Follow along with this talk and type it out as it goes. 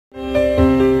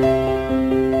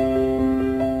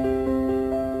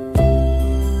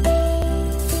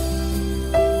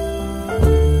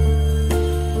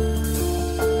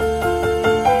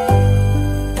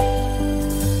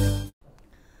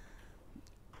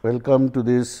Welcome to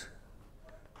this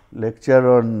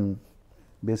lecture on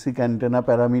basic antenna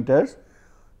parameters.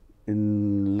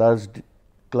 In last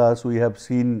class we have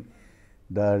seen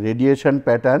the radiation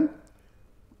pattern.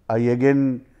 I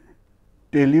again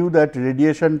tell you that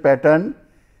radiation pattern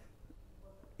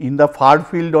in the far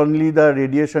field only the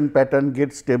radiation pattern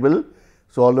gets stable.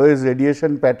 So, always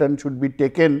radiation pattern should be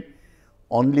taken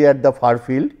only at the far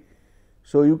field.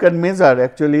 So, you can measure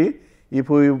actually if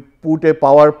we put a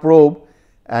power probe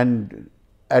and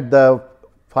at the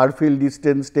far field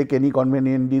distance take any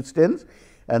convenient distance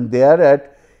and there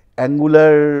at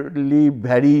angularly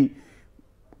vary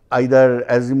either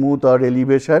azimuth or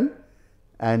elevation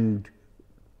and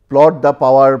plot the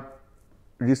power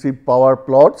received power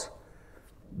plots,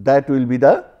 that will be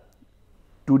the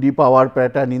 2D power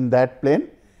pattern in that plane.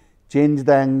 Change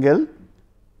the angle,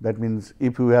 that means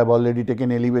if you have already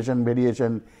taken elevation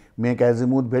variation, make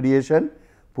azimuth variation,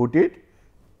 put it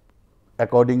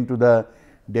according to the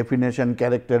definition,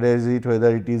 characterize it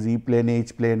whether it is E plane,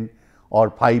 H plane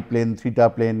or phi plane, theta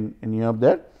plane, any of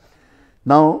that.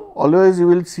 Now, always you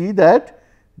will see that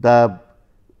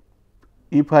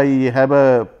if I have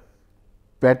a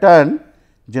pattern,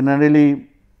 generally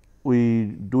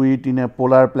we do it in a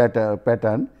polar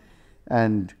pattern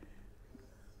and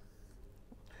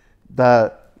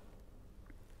the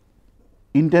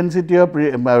intensity of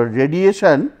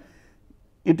radiation,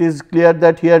 it is clear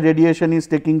that here radiation is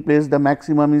taking place, the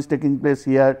maximum is taking place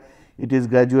here, it is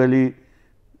gradually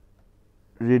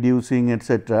reducing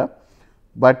etc.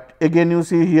 But again you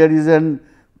see here is an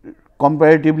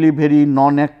comparatively very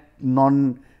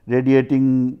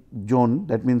non-radiating zone,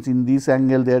 that means in this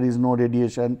angle there is no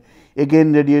radiation,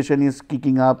 again radiation is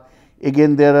kicking up,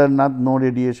 again there are no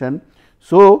radiation.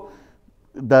 So,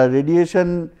 the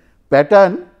radiation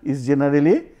pattern is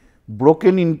generally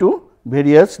broken into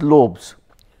various lobes.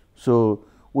 So,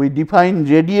 we define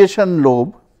radiation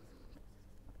lobe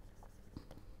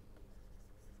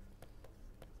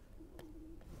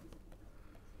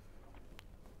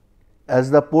as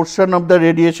the portion of the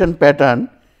radiation pattern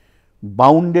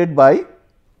bounded by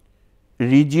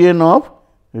region of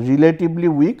relatively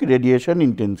weak radiation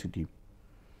intensity.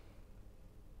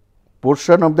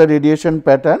 Portion of the radiation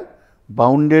pattern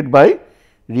bounded by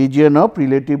region of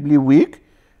relatively weak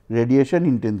radiation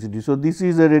intensity. So, this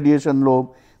is a radiation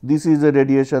lobe, this is a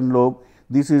radiation lobe,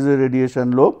 this is a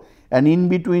radiation lobe and in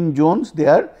between zones they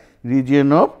are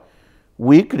region of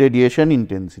weak radiation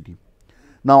intensity.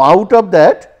 Now, out of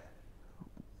that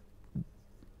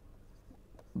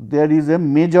there is a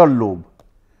major lobe.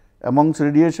 Amongst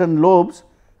radiation lobes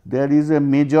there is a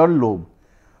major lobe.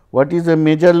 What is a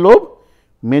major lobe?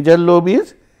 Major lobe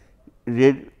is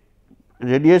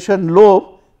radiation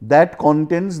lobe that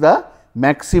contains the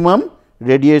maximum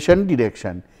radiation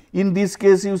direction. In this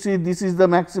case you see this is the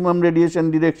maximum radiation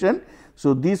direction.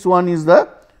 So, this one is the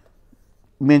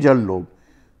major lobe,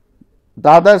 the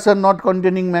others are not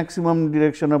containing maximum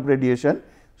direction of radiation.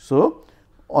 So,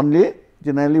 only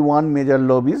generally one major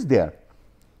lobe is there.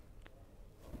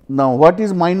 Now, what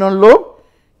is minor lobe?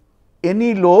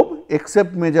 Any lobe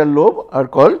except major lobe are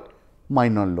called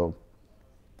minor lobe.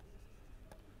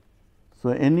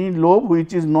 So, any lobe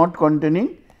which is not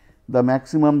containing the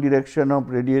maximum direction of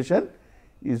radiation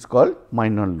is called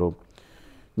minor lobe.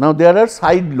 Now, there are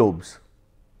side lobes,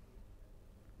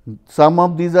 some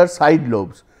of these are side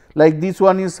lobes, like this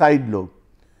one is side lobe.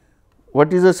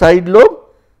 What is a side lobe?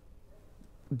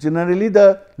 Generally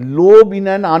the lobe in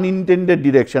an unintended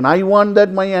direction. I want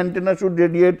that my antenna should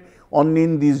radiate only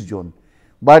in this zone,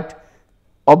 but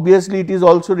obviously it is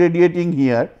also radiating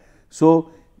here. So,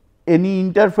 any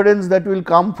interference that will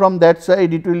come from that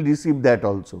side, it will receive that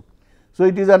also. So,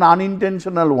 it is an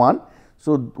unintentional one.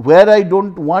 So, where I do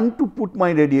not want to put my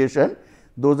radiation,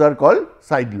 those are called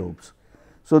side lobes.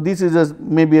 So, this is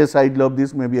maybe a side lobe,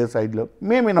 this may be a side lobe,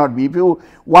 may not be. If you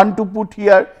want to put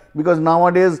here, because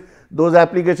nowadays those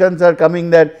applications are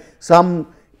coming that some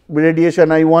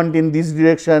radiation I want in this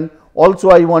direction,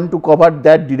 also I want to cover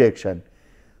that direction.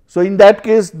 So, in that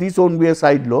case this will not be a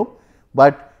side lobe,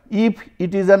 but if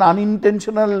it is an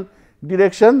unintentional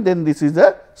direction, then this is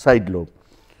a side lobe.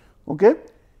 Okay.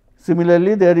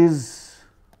 Similarly, there is,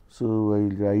 so I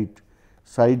will write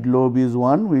side lobe is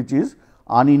one which is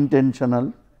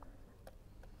unintentional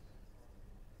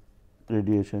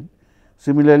radiation.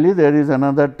 Similarly, there is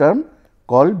another term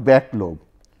called back lobe.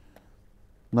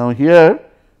 Now, here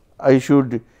I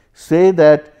should say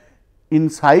that in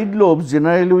side lobes,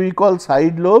 generally we call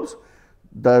side lobes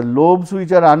the lobes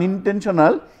which are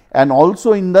unintentional and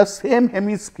also in the same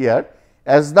hemisphere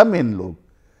as the main lobe.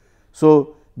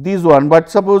 So, this one, but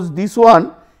suppose this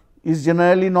one is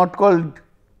generally not called,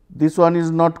 this one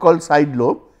is not called side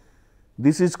lobe,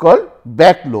 this is called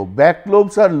back lobe. Back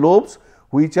lobes are lobes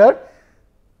which are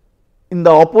in the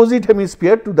opposite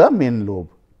hemisphere to the main lobe.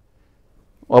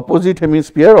 Opposite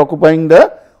hemisphere, occupying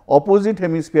the opposite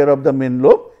hemisphere of the main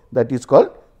lobe, that is called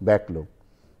back lobe.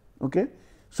 Okay.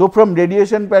 So, from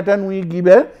radiation pattern we give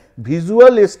a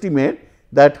visual estimate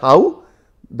that how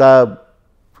the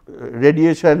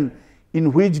radiation,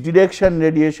 in which direction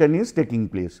radiation is taking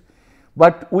place,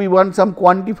 but we want some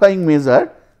quantifying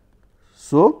measure.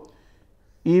 So,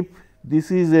 if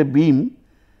this is a beam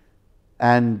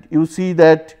and you see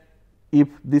that if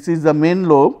this is the main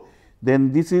lobe,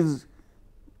 then this is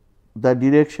the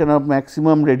direction of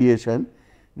maximum radiation.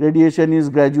 Radiation is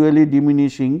gradually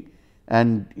diminishing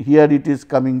and here it is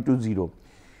coming to 0.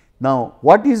 Now,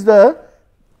 what is the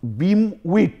beam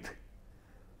width?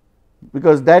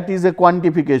 Because that is a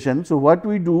quantification. So, what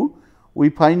we do? We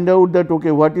find out that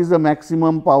okay, what is the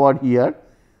maximum power here?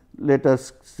 Let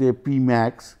us say P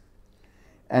max,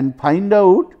 and find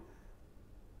out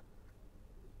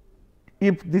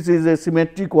if this is a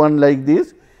symmetric one like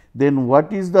this, then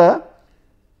what is the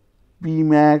P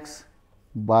max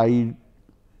by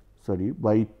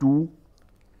 2,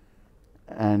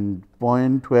 and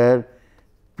point where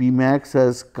P max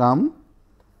has come,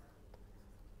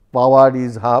 power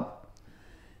is half,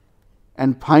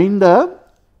 and find the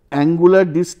angular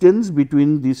distance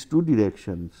between these two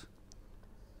directions.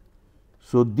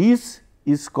 So, this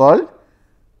is called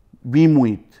beam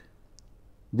width.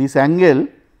 This angle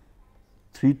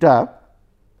theta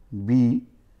b.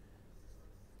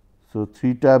 So,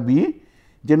 theta b,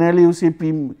 generally you see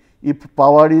P, if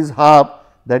power is half,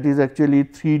 that is actually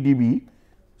 3 dB.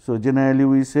 So, generally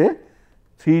we say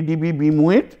 3 dB beam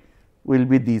width will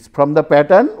be this. From the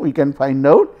pattern we can find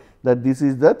out that this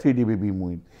is the 3 dB beam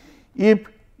width. If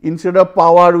instead of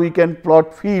power we can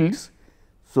plot fields.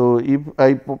 So, if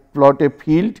I plot a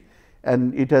field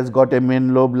and it has got a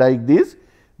main lobe like this,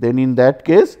 then in that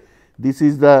case this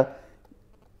is the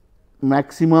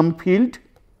maximum field,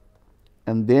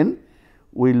 and then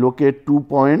we locate 2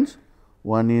 points.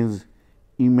 One is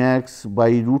E max by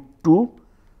root 2,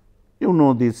 you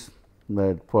know this,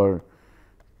 that for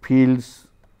fields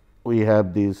we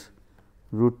have this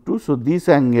root 2. So, this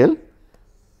angle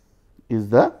is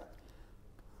the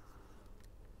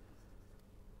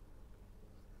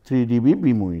 3 dB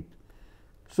beam width.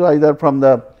 So, either from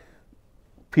the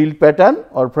field pattern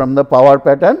or from the power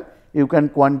pattern you can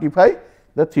quantify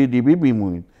the 3 dB beam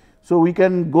width. So, we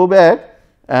can go back,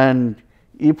 and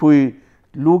if we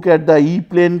look at the E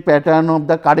plane pattern of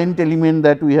the current element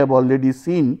that we have already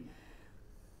seen,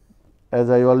 as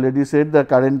I already said, the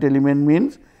current element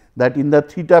means that in the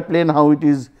theta plane how it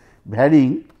is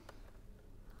varying.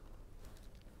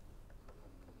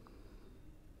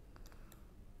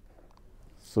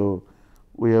 So,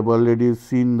 we have already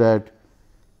seen that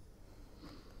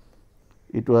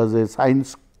it was a sine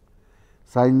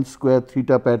square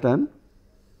theta pattern.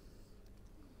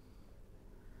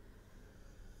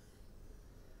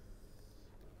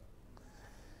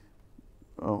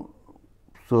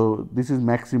 So, this is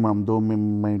maximum, though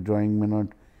my drawing may not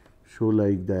show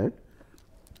like that.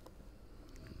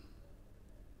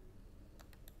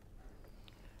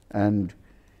 And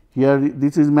here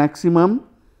this is maximum,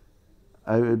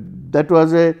 that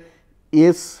was a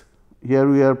S, here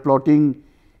we are plotting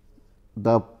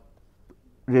the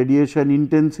radiation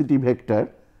intensity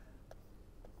vector.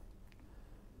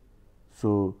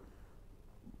 So,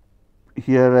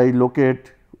 here I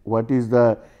locate what is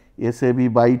the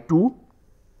SAB by 2,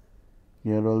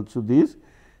 here also this.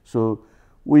 So,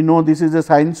 we know this is a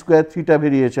sine square theta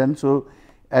variation. So,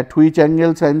 at which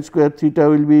angle sine square theta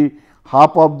will be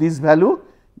half of this value,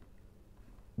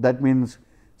 that means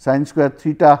sine square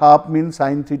theta half means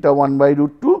sine theta 1 by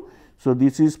root 2. So,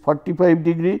 this is 45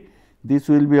 degree, this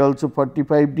will be also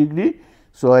 45 degree.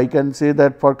 So, I can say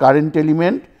that for current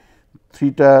element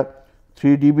theta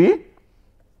 3 dB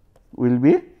will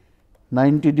be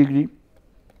 90 degree.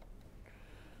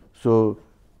 So,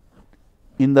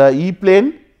 in the E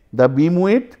plane the beam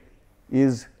width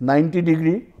is 90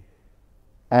 degree,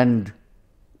 and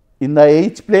in the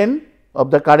H plane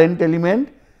of the current element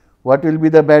what will be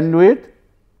the bandwidth?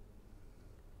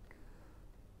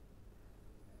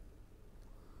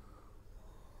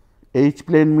 H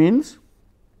plane means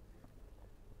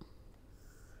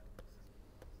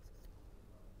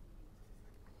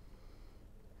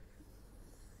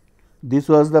this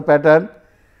was the pattern,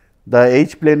 the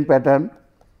H plane pattern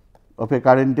of a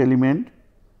current element.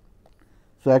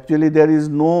 So, actually there is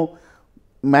no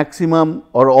maximum,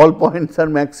 or all points are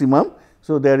maximum.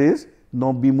 So, there is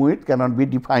no beam width, cannot be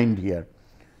defined here.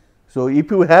 So, if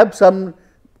you have some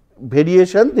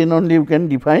variation, then only you can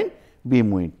define beam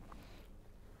width.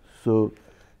 So,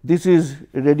 this is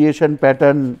radiation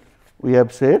pattern we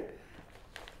have said.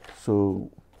 So,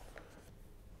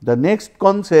 the next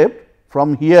concept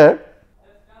from here,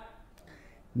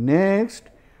 next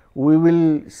we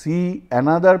will see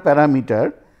another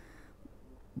parameter,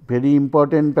 very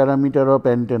important parameter of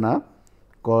antenna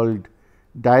called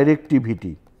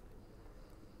directivity.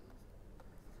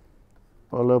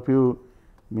 All of you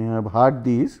may have heard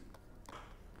this.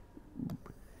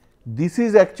 This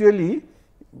is actually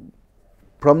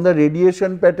from the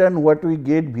radiation pattern what we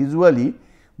get visually,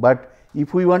 but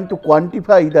if we want to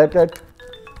quantify that at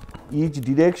each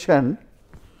direction,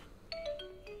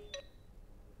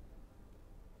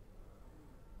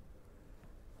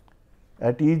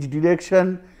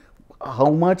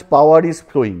 how much power is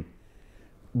flowing.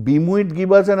 Beam width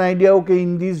give us an idea, okay,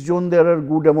 in this zone there are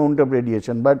good amount of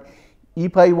radiation, but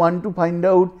if I want to find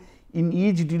out in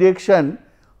each direction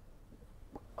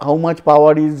how much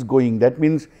power is going, that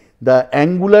means the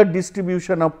angular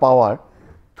distribution of power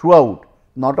throughout,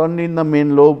 not only in the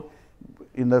main lobe,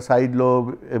 in the side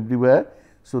lobe, everywhere.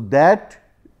 So, that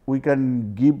we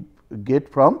can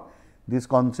get from this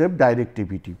concept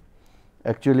directivity.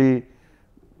 Actually,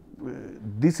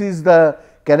 this is the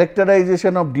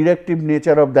characterization of directive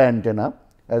nature of the antenna.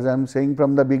 As I am saying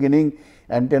from the beginning,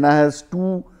 antenna has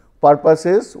two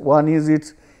purposes. One is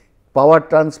its power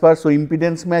transfer, so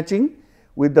impedance matching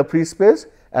with the free space.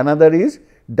 Another is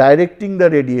directing the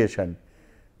radiation,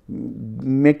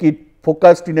 make it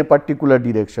focused in a particular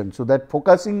direction. So, that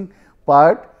focusing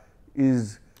part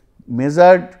is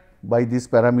measured by this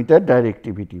parameter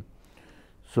directivity.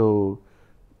 So,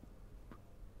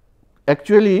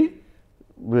 actually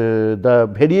the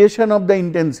variation of the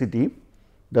intensity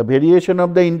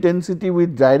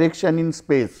with direction in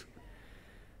space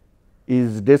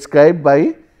is described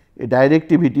by a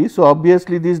directivity. So,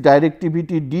 obviously, this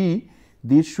directivity d,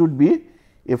 this should be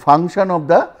a function of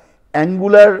the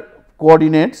angular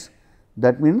coordinates,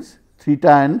 that means theta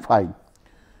and phi.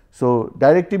 So,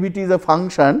 directivity is a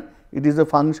function, it is a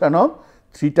function of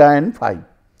theta and phi.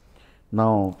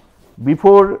 Now,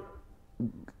 before,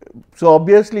 so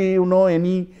obviously, you know,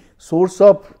 any source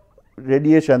of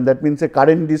radiation, that means a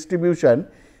current distribution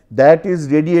that is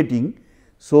radiating.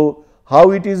 So,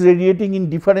 how it is radiating in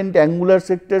different angular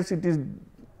sectors, it is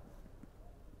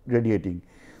radiating.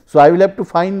 So, I will have to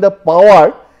find the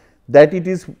power that it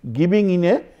is giving in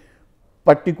a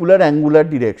particular angular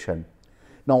direction.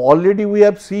 Now, already we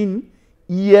have seen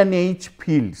E and H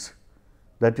fields,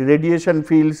 that radiation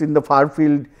fields in the far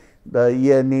field, the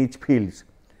E and H fields,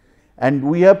 and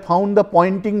we have found the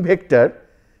Poynting vector,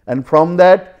 and from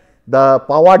that the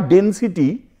power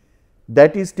density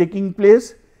that is taking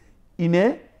place in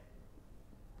a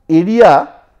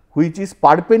area which is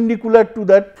perpendicular to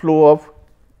that flow of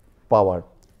power,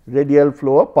 radial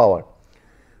flow of power.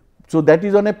 So, that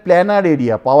is on a planar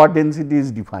area, power density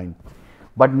is defined,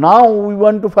 but now we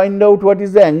want to find out what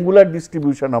is the angular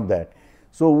distribution of that.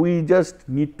 So, we just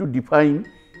need to define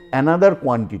another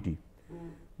quantity.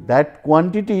 That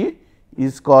quantity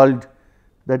is called,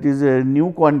 that is a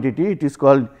new quantity, it is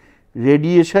called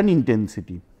radiation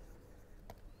intensity.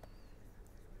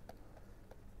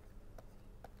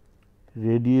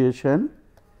 Radiation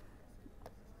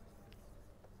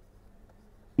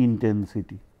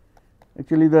intensity,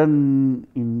 actually the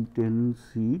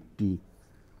intensity.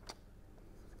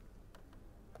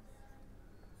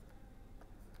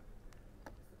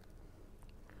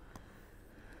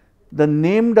 The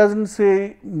name does not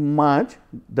say much,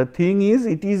 the thing is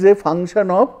it is a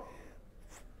function of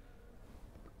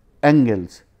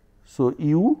angles. So,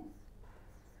 u,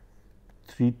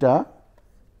 theta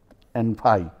and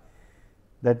phi,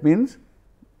 that means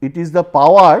it is the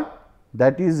power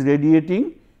that is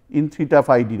radiating in theta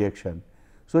phi direction.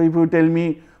 So, if you tell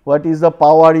me what is the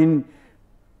power in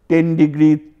 10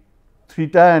 degree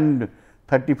theta and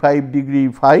 35 degree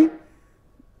phi,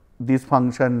 this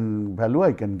function value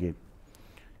I can get.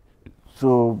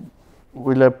 So,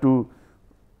 we will have to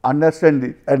understand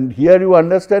it, and here you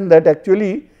understand that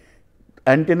actually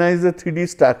antenna is a 3D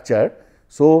structure.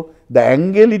 So, the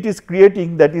angle it is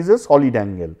creating, that is a solid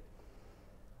angle.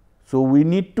 So, we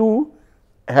need to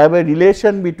have a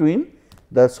relation between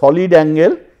the solid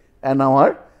angle and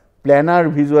our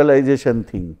planar visualization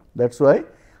thing. That is why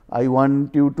I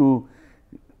want you to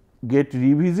get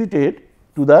revisited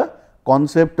to the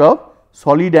concept of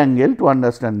solid angle to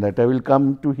understand that. I will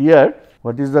come to here.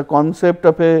 What is the concept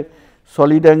of a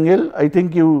solid angle? I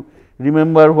think you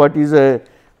remember what is a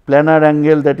planar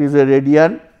angle, that is a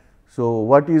radian. So,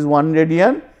 what is 1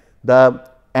 radian? The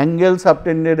angle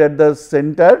subtended at the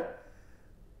center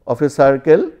of a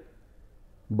circle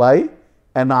by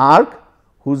an arc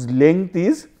whose length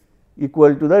is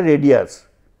equal to the radius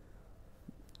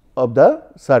of the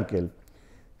circle.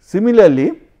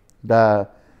 Similarly, the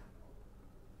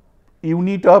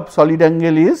unit of solid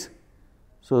angle is,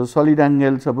 so solid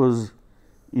angle suppose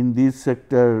in this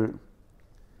sector,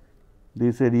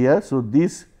 this area. So,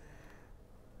 this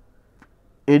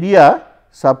area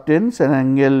subtends an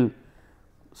angle,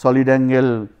 solid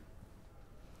angle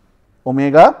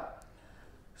omega.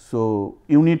 So,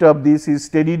 unit of this is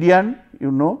steradian.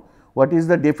 You know what is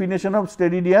the definition of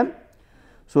steradian.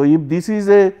 So, if this is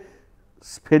a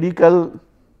spherical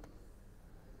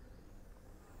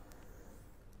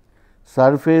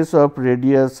surface of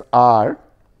radius r,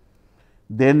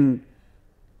 then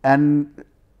and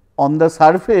on the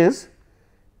surface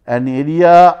an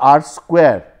area r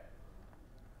square,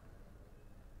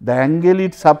 the angle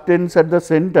it subtends at the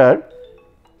center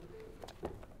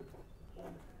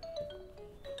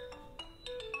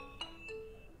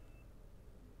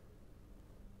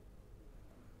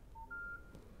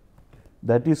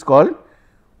that is called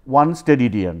 1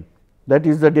 steradian. That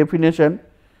is the definition.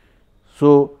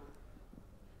 So,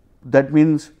 that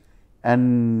means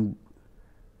an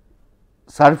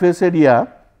surface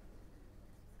area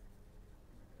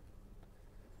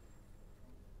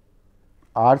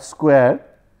r square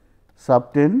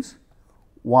subtends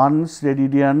 1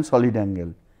 steradian solid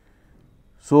angle.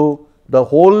 So, the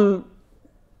whole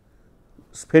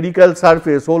spherical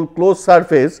surface, whole closed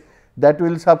surface, that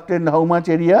will subtend how much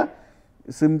area?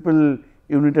 Simple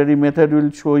unitary method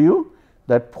will show you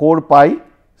that 4 pi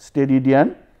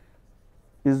steradian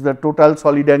is the total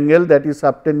solid angle that is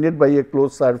subtended by a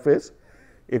closed surface.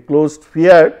 A closed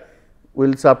sphere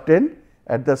will subtend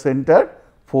at the center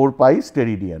 4 pi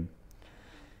steradian.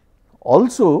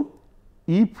 Also,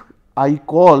 if I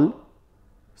call,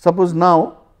 suppose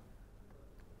now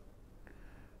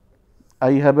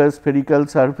I have a spherical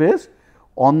surface,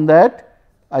 on that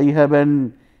I have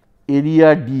an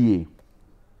area dA,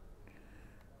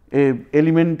 a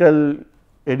elemental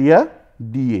area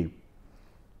dA.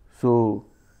 So,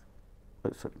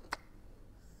 sorry,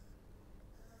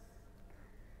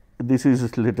 this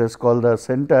is, let us call the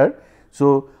center.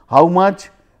 So, how much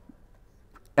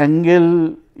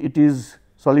angle it is,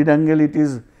 solid angle it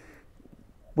is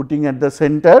putting at the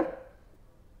center,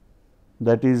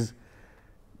 that is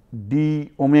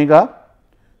d omega.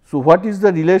 So, what is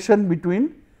the relation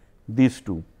between these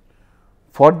two?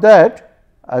 For that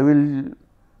I will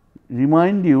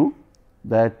remind you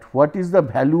that what is the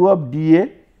value of dA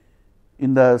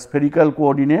in the spherical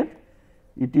coordinate.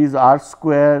 It is r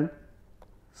square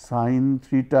sin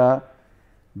theta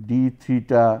d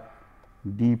theta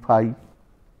d phi.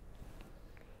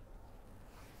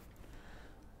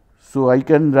 So, I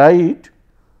can write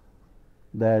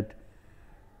that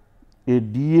a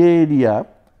dA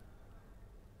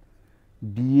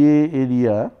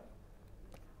area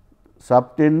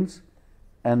subtends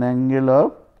an angle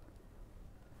of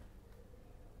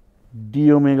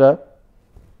d omega,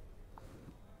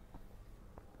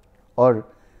 or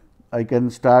I can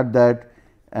start that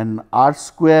an r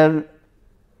square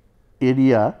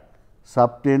area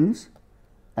subtends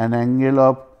an angle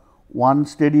of 1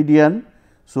 steradian.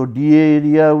 So, dA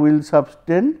area will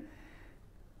subtend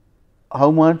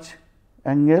how much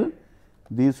angle?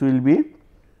 This will be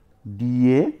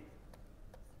dA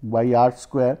by r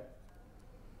square,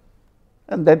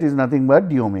 and that is nothing but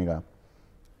d omega.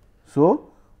 So,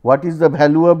 what is the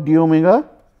value of d omega?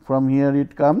 From here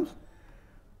it comes,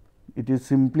 it is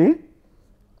simply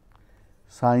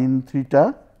sin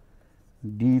theta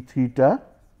d theta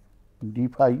d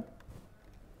phi.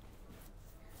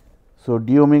 So,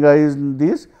 d omega is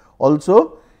this.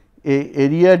 Also, a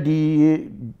area dA,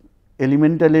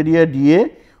 elemental area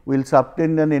dA will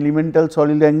subtend an elemental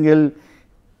solid angle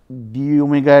d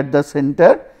omega at the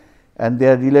center, and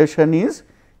their relation is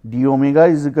d omega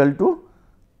is equal to,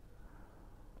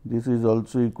 this is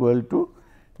also equal to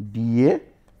dA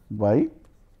by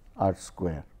r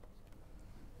square.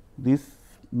 This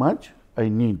much I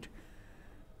need.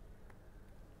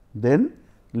 Then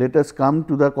let us come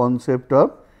to the concept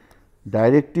of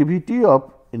directivity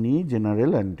of any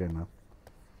general antenna.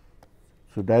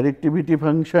 So, directivity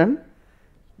function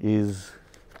is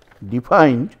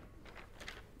defined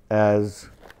as,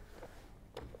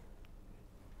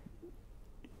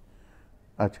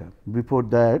 before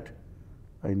that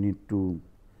I need to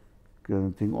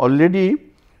think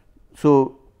already.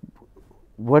 So,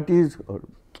 what is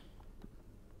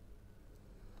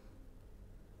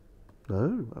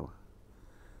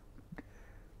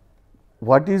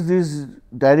what is this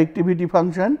directivity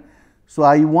function? So,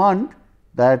 I want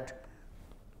that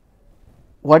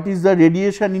what is the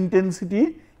radiation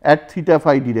intensity at theta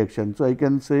phi direction. So, I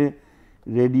can say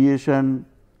radiation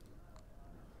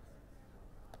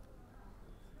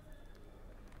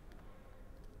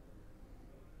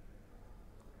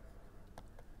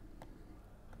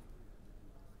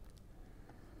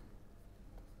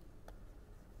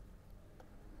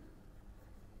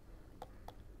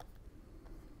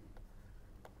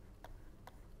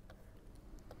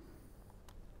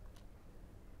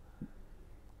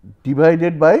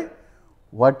divided by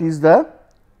what is the,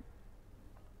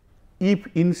 if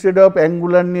instead of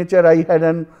angular nature I had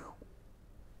an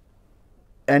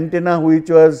antenna which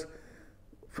was,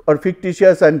 or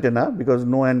fictitious antenna, because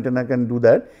no antenna can do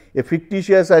that, a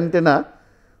fictitious antenna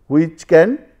which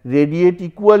can radiate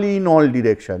equally in all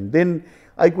direction, then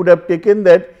I could have taken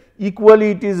that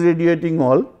equally it is radiating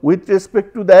all. With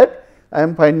respect to that, I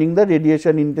am finding the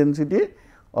radiation intensity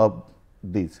of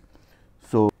this.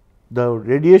 So, the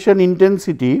radiation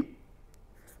intensity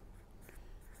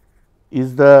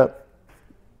is the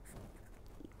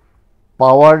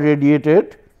power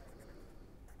radiated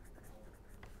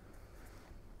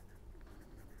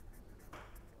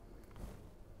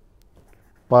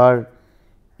per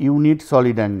unit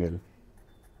solid angle.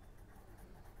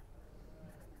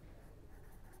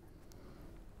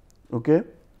 Okay.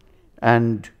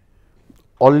 And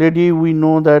already we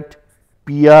know that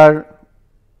PR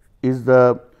is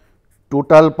the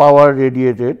total power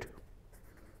radiated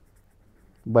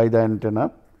by the antenna.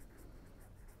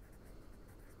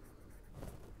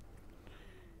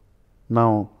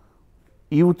 Now,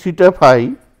 u theta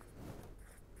phi,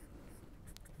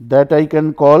 that I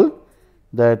can call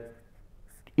that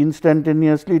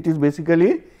instantaneously, it is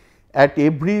basically at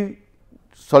every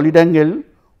solid angle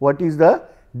what is the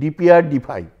dPr d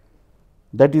phi,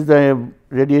 that is the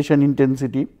radiation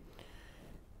intensity.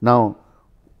 Now,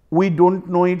 we do not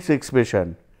know its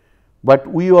expression, but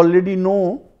we already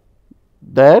know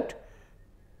that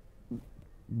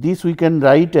this we can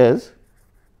write as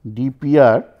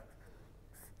dPr,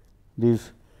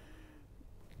 this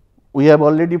we have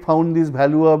already found this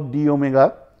value of d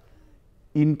omega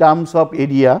in terms of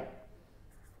area,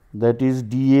 that is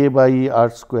dA by r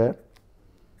square.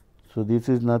 So, this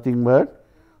is nothing but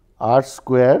r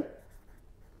square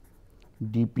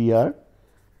dPr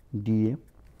dA.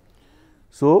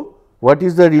 So, what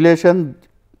is the relation?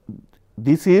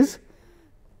 This is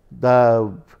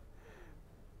the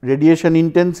radiation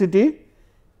intensity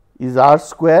is r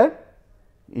square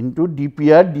into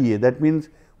dPr dA, that means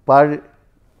per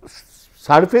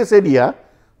surface area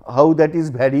how that is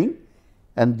varying,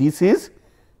 and this is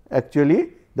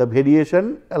actually the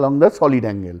variation along the solid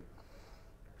angle.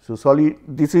 So,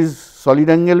 this is solid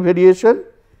angle variation,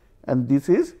 and this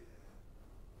is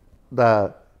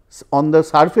the on the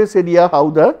surface area how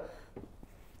the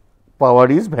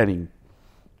power is varying.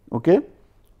 Okay.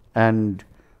 And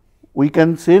we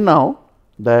can say now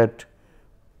that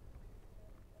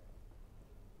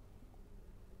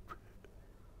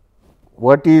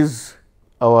what is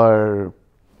our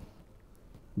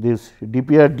this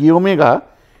dPr d omega.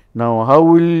 Now, how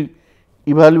we will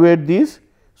evaluate this?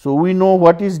 So, we know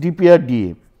what is dPr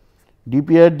dA.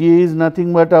 dPr dA is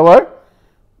nothing but our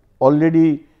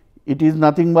already it is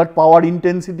nothing but power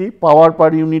intensity, power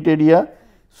per unit area.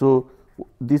 So,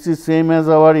 this is same as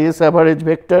our S average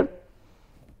vector.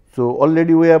 So,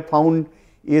 already we have found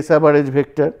S average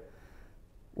vector.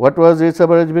 What was S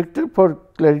average vector? For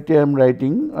clarity I am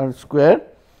writing r square,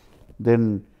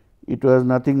 then it was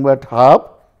nothing but half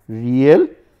real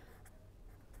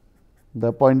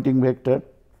the Poynting vector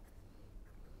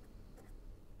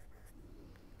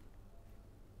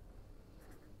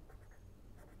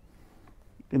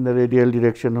in the radial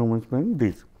direction of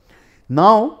this.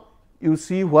 Now, you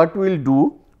see what we will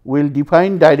do, we will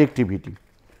define directivity.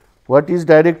 What is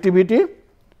directivity?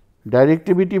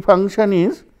 Directivity function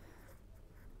is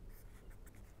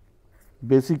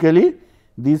basically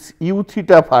this u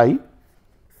theta phi,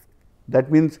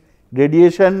 that means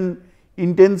radiation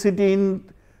intensity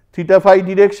in theta phi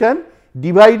direction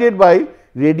divided by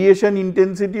radiation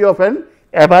intensity of an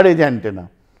average antenna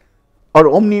or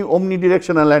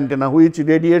omnidirectional antenna which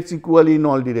radiates equally in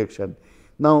all direction.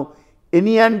 Now,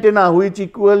 any antenna which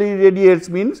equally radiates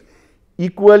means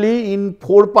equally in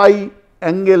 4 pi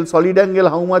angle, solid angle,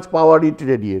 how much power it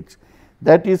radiates,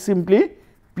 that is simply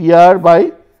PR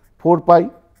by 4 pi,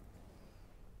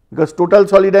 because total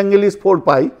solid angle is 4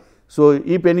 pi. So,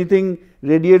 if anything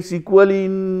radiates equally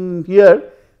in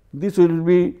here, this will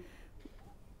be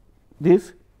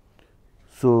this.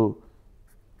 So,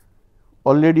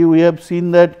 already we have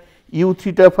seen that u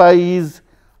theta phi is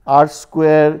r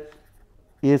square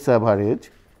S average.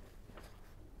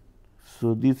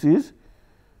 So, this is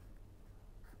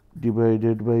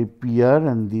divided by PR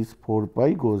and this 4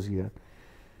 pi goes here.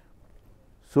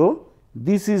 So,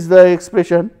 this is the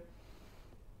expression.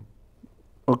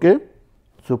 Okay.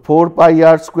 So, 4 pi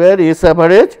r square S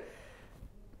average,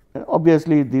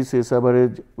 obviously this S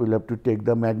average will have to take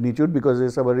the magnitude, because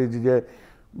S average is a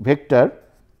vector.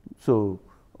 So,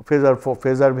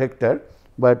 phasor vector,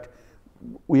 but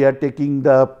we are taking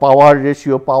the power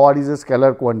ratio, power is a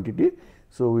scalar quantity.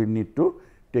 So, we need to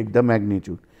take the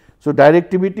magnitude. So,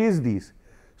 directivity is this.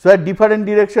 So, at different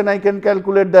direction I can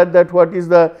calculate that what is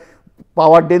the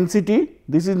power density.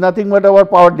 This is nothing but our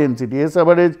power density. S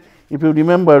average, if you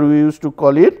remember, we used to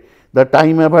call it the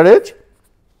time average.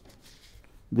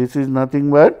 This is nothing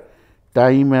but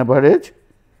time average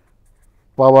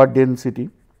power density.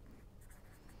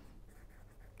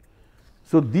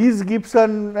 So, this gives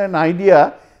an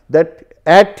idea that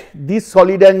at this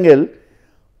solid angle,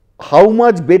 how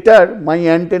much better my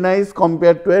antenna is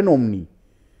compared to an omni.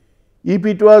 If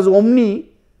it was omni,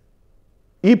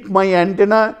 if my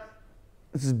antenna's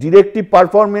directive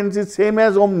performance is same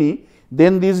as omni,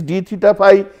 then this d theta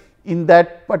phi in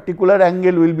that particular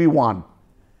angle will be 1.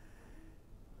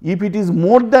 If it is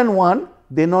more than 1,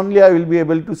 then only I will be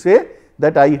able to say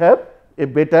that I have a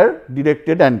better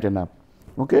directed antenna.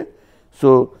 Okay.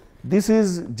 So, this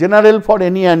is general for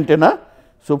any antenna.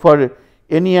 So, for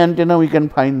any antenna we can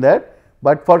find that,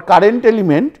 but for current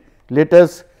element let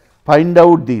us find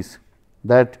out this,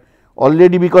 that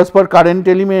already, because for current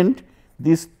element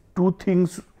these two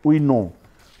things we know.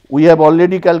 We have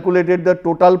already calculated the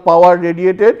total power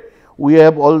radiated, we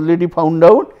have already found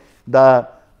out the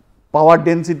power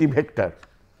density vector.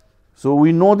 So,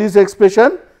 we know this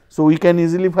expression. So, we can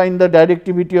easily find the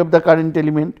directivity of the current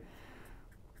element.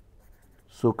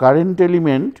 So, current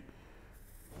element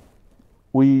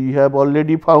we have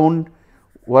already found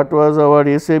what was our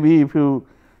SAV. If you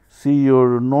see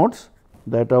your notes,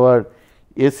 that our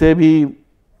SAV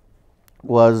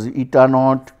was eta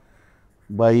naught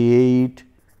by 8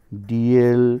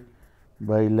 dl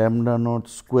by lambda naught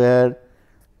square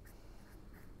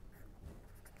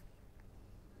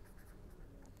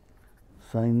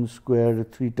sin square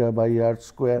theta by r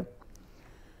square.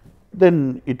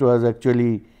 Then it was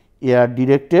actually air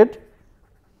directed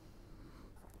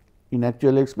in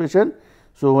actual expression.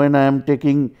 So, when I am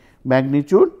taking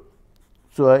magnitude,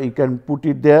 so I can put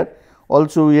it there.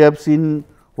 Also, we have seen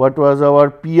what was our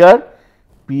PR.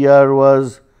 PR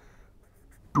was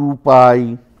 2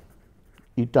 pi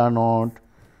eta naught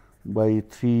by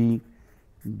 3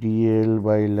 dl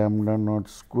by lambda naught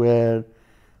square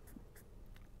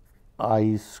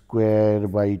I square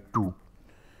by 2.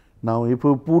 Now, if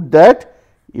you put that,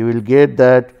 you will get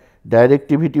that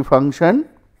directivity function,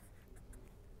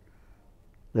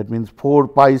 that means 4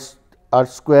 pi r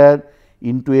square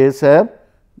into SF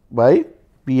by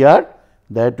PR,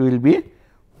 that will be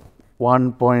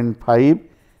 1.5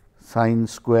 sin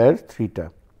square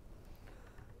theta.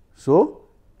 So,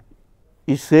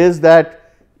 it says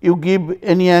that you give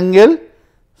any angle.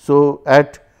 So,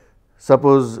 at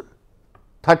suppose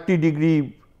 30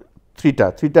 degree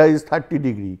theta, theta is 30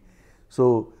 degree.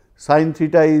 So, sin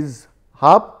theta is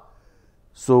half.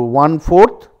 So,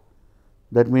 1/4,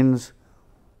 that means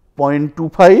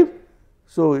 0.25.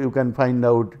 So, you can find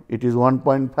out it is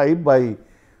 1.5 by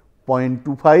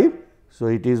 0.25. So,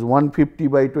 it is 150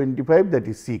 by 25, that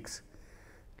is 6.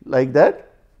 Like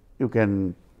that you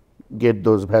can get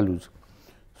those values.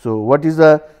 So, what is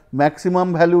the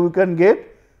maximum value you can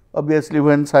get? Obviously,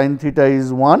 when sin theta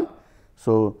is 1.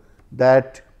 So,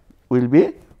 that will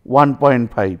be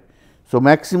 1.5. So,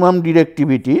 maximum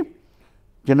directivity,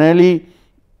 generally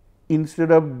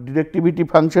instead of directivity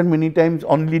function many times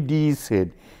only d is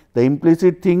said. The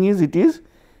implicit thing is it is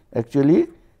actually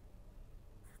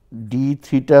d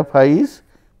theta phi is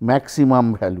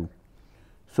maximum value.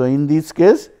 So, in this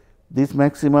case this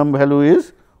maximum value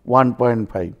is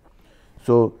 1.5.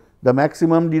 So, the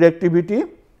maximum directivity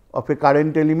of a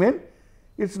current element,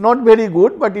 it is not very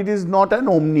good, but it is not an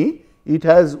omni. It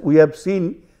has, we have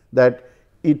seen that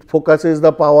it focuses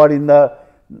the power in the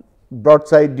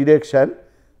broadside direction.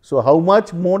 So, how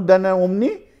much more than an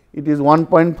omni? It is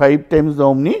 1.5 times the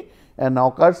omni and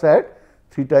occurs at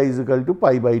theta is equal to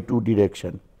pi by 2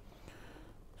 direction.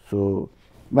 So,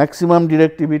 maximum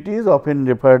directivity is often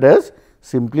referred as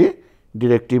simply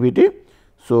directivity.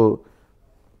 So,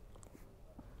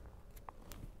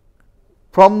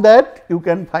 from that you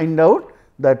can find out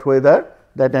that whether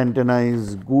that antenna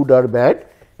is good or bad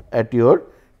at your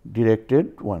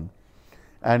directed one.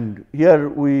 And here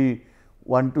we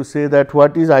want to say that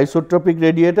what is isotropic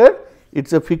radiator? It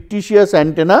is a fictitious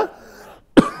antenna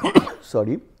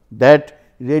sorry, that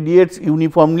radiates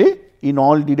uniformly in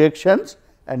all directions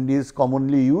and is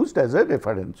commonly used as a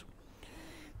reference.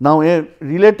 Now, a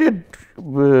related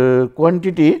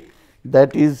quantity,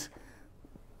 that is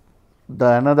the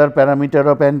another parameter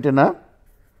of antenna,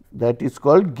 that is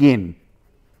called gain.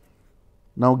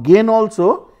 Now, gain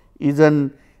also is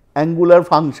an angular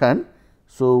function.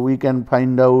 So, we can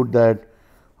find out that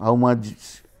how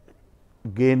much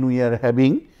gain we are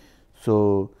having.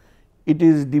 So, it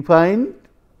is defined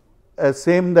as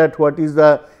same that what is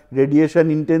the radiation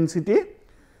intensity,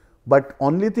 but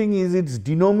only thing is its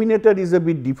denominator is a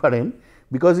bit different,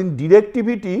 because in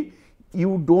directivity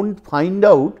you do not find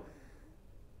out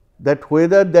that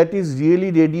whether that is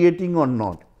really radiating or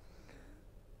not.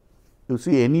 You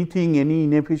see, anything, any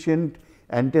inefficient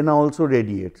antenna also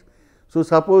radiates. So,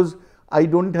 suppose I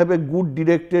do not have a good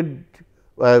directed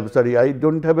I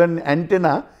do not have an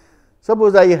antenna,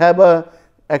 suppose I have a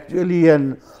actually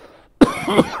an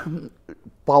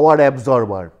power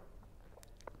absorber,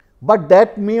 but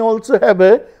that may also have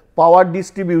a power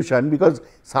distribution, because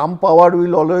some power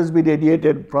will always be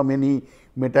radiated from any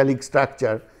metallic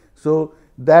structure. So,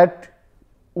 that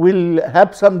will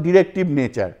have some directive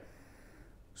nature.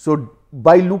 So,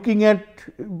 by looking at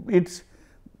its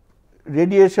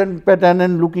radiation pattern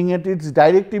and looking at its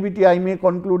directivity, I may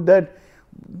conclude that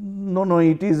no,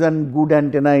 it is a good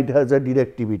antenna, it has a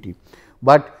directivity,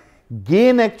 but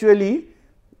gain actually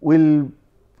will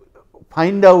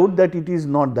find out that it is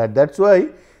not that. That is why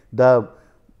the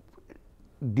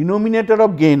denominator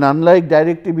of gain, unlike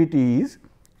directivity, is,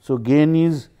 so gain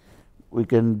is, we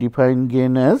can define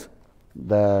gain as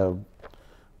the,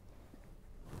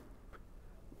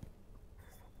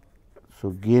 so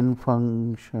gain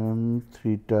function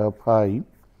theta phi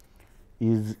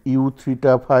is u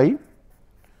theta phi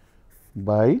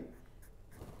by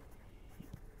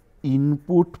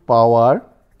input power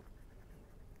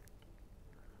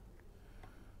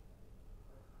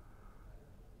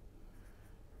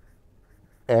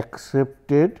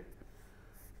accepted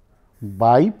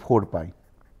by 4 pi.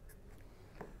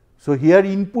 So, here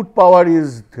input power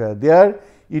is there,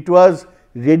 it was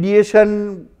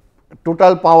radiation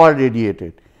total power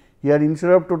radiated. Here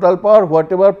instead of total power,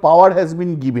 whatever power has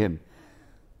been given.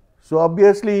 So,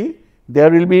 obviously, there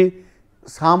will be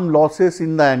some losses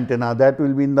in the antenna, that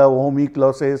will be in the ohmic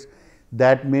losses,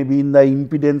 that may be in the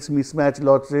impedance mismatch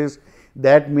losses,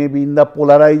 that may be in the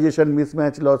polarization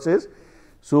mismatch losses.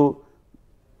 So,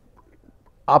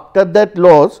 after that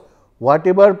loss,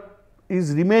 whatever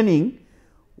is remaining,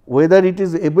 whether it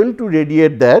is able to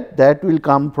radiate that will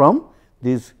come from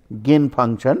this gain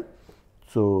function.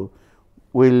 So,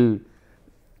 we will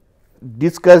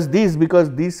discuss this, because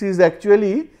this is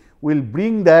actually will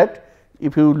bring that,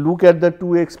 if you look at the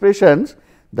two expressions,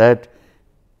 that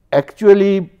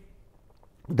actually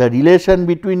the relation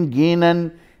between gain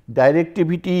and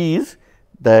directivity is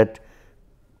that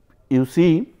you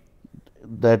see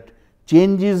that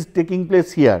change is taking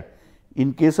place here.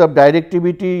 In case of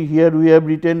directivity, here we have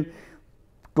written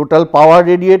total power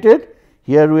radiated,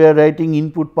 here we are writing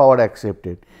input power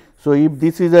accepted. So, if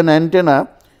this is an antenna,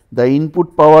 the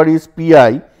input power is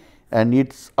Pi and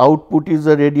its output is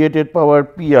the radiated power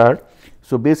PR.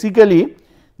 So, basically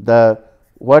the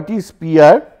what is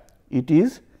PR? It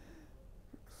is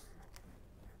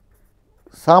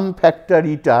some factor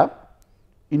eta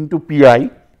into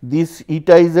Pi. This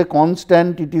eta is a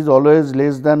constant, it is always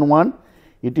less than 1,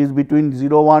 it is between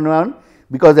 0, 1, 1,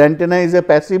 because antenna is a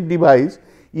passive device,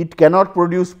 it cannot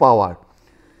produce power.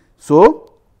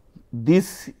 So,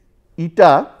 this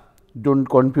eta, do not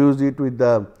confuse it with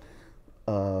the,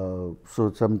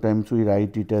 so sometimes we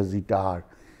write it as eta r,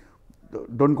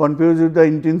 do not confuse with the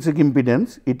intrinsic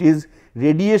impedance, it is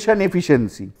radiation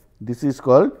efficiency, this is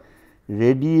called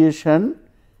radiation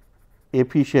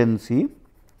efficiency.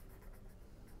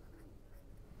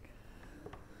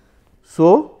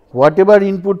 So, whatever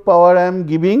input power I am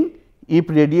giving, if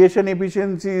radiation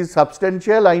efficiency is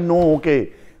substantial, I know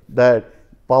okay that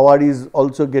power is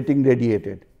also getting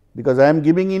radiated, because I am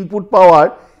giving input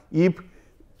power. If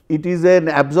it is an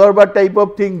absorber type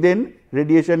of thing, then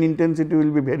radiation intensity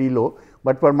will be very low,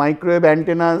 but for microwave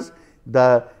antennas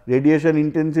the radiation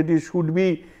intensity should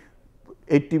be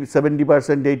 70%,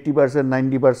 80%,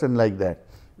 90% like that,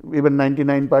 even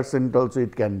 99% also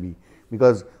it can be,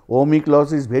 because ohmic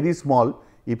loss is very small.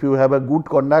 If you have a good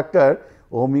conductor,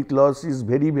 ohmic loss is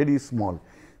very small.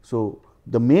 So,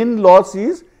 the main loss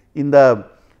is in the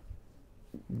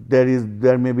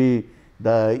there may be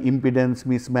the impedance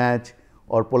mismatch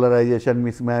or polarization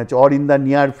mismatch, or in the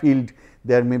near field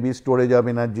there may be storage of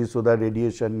energy, so the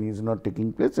radiation is not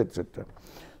taking place, etc.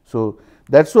 So,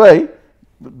 that is why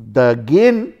the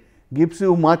gain gives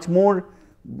you much more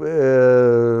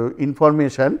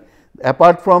information.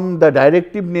 Apart from the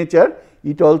directive nature,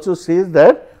 it also says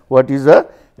that what is the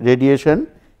radiation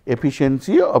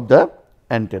efficiency of the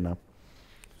antenna.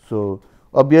 So,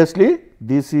 obviously,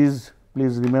 this is,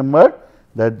 please remember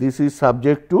that this is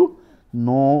subject to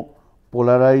no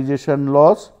polarization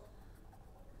loss.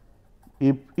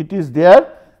 If it is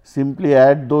there, simply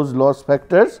add those loss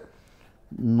factors,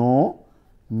 no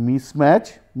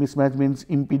mismatch, mismatch means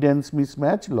impedance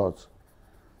mismatch loss,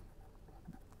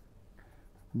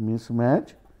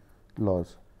 mismatch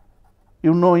loss.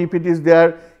 You know, if it is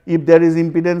there, if there is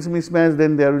impedance mismatch,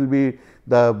 then there will be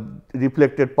the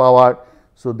reflected power.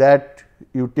 So, that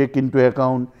you take into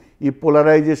account. If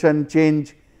polarization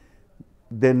change,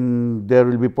 then there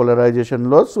will be polarization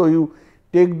loss. So, you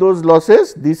take those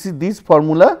losses, this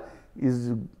formula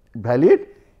is valid.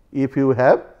 If you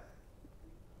have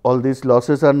all these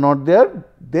losses are not there,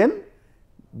 then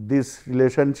this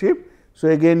relationship. So,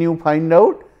 again you find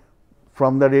out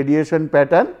from the radiation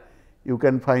pattern, you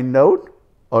can find out,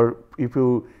 or if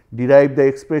you derive the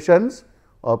expressions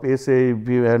of SAV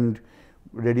and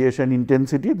radiation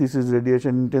intensity, this is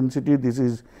radiation intensity, this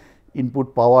is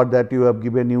input power that you have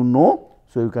given, you know.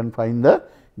 So, you can find the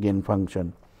gain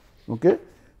function. Okay.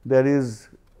 There is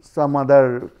some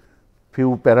other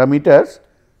few parameters.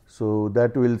 So,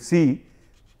 that we will see,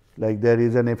 like there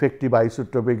is an effective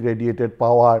isotropic radiated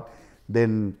power,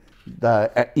 then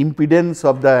the impedance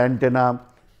of the antenna,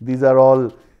 these are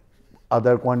all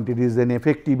other quantities, then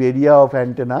effective area of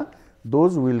antenna,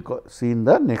 those we will see in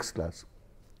the next class.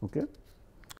 Okay.